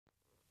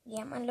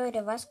Ja, Mann,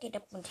 Leute, was geht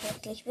ab und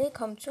herzlich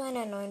willkommen zu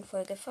einer neuen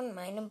Folge von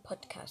meinem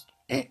Podcast.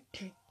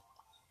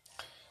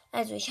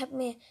 Also, ich habe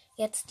mir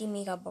jetzt die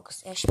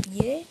Megabox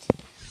erspielt.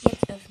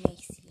 Jetzt öffne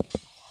ich sie.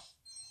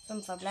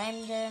 5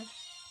 verbleibende.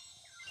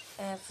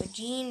 Für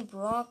Jean,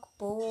 Brock,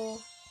 Bo,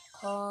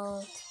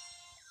 Colt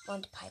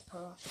und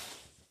Piper.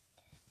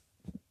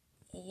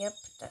 Yep,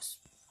 das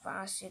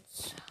war's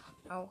jetzt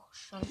auch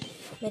schon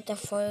mit der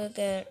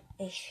Folge.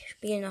 Ich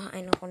spiele noch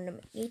eine Runde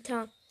mit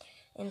Nita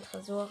in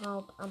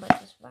Tresorraub, aber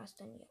das war's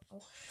dann ja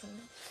auch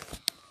schon.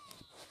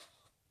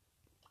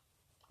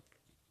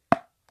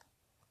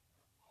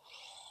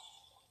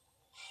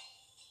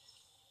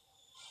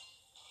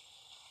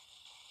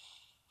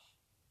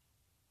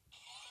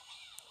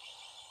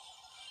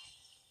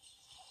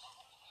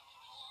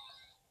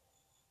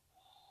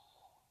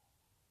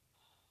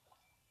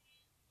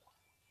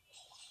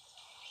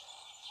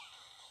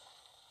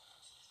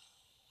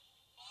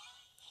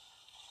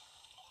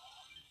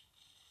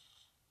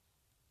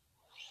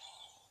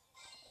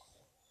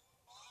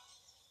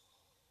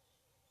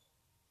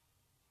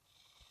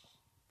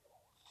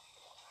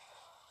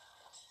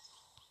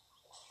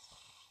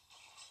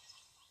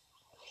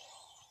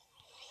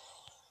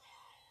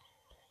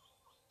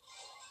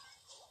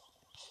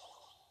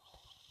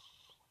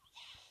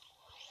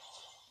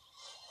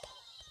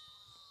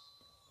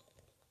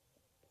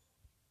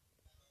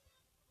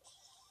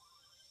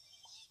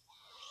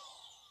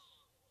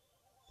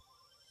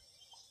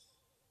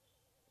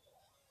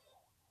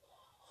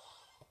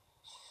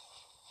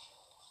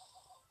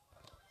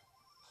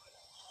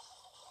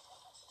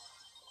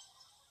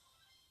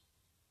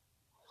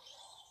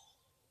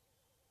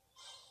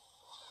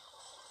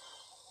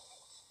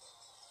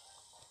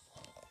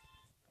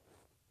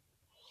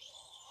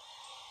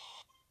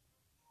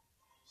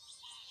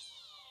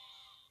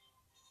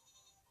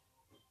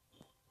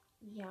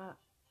 Ja,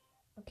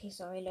 okay,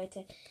 sorry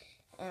Leute.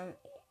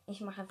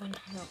 Ich mache einfach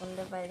noch eine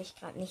Runde, weil ich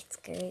gerade nichts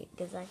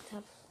gesagt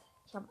habe.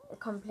 Ich habe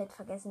komplett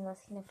vergessen,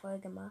 dass ich eine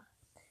Folge mache.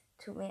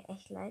 Tut mir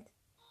echt leid.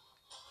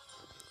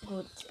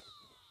 Gut.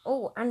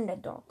 Oh,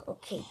 Underdog.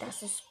 Okay,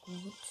 das ist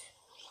gut.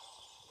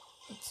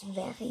 It's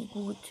very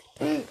gut.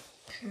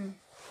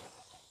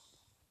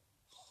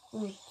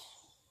 Gut.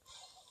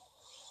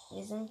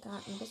 Wir sind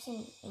gerade ein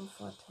bisschen im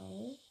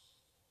Vorteil.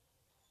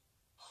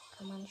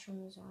 Kann man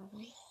schon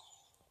sagen.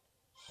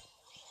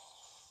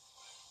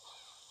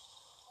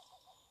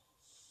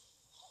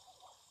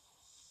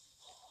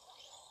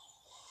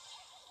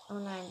 Oh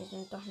nein, wir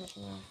sind doch nicht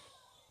mehr.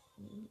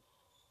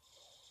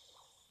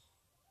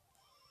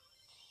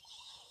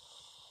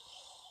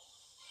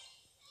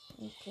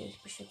 Okay,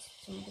 ich beschütze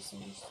so ein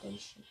bisschen die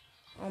Station.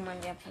 Oh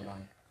Mann, wir haben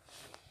verloren.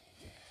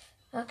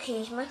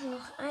 Okay, ich mache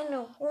noch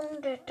eine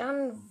Runde,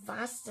 dann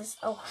war's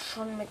das auch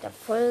schon mit der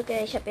Folge.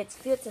 Ich habe jetzt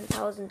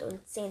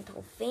 14.010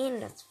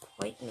 Trophäen, das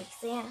freut mich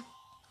sehr.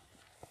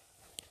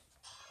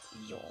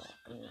 Jo,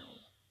 genau.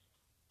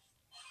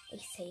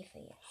 Ich safe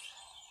jetzt.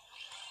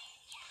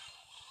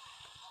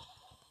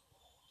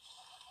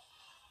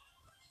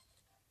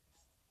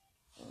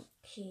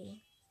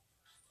 Okay.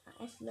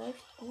 Es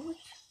läuft gut.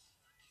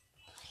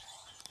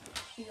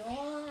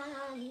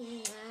 Ja,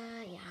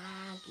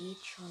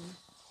 geht schon.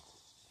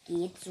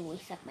 Geht so,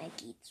 ich sag mal,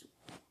 geht so.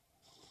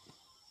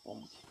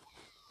 Bumm.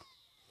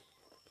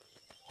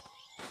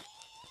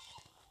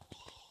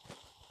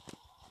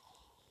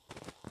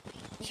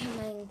 Ich habe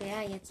meinen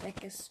Bär jetzt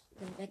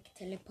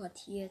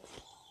wegteleportiert.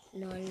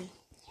 Lol.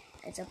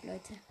 Als ob,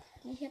 Leute.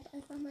 Ich habe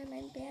einfach mal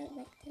meinen Bär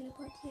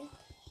wegteleportiert.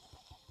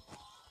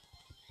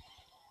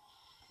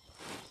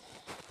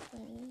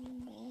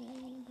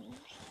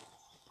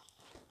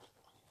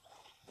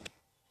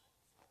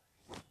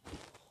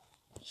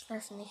 Ich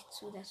lasse nicht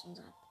zu, dass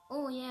unser...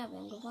 Oh ja, wir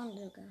haben gewonnen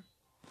sogar.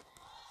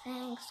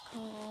 Thanks,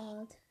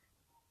 Cold.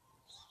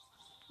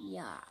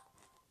 Ja.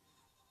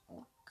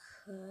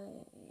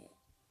 Okay.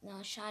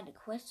 Na, schade.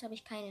 Quests habe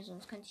ich keine,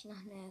 sonst könnte ich noch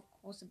eine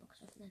große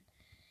Box öffnen.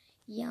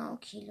 Ja,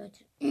 okay,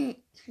 Leute.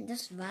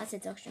 Das war's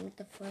jetzt auch schon mit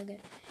der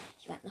Folge.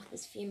 Ich warte noch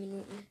bis 4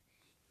 Minuten.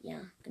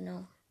 Ja,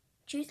 genau.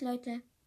 Tschüss, Leute.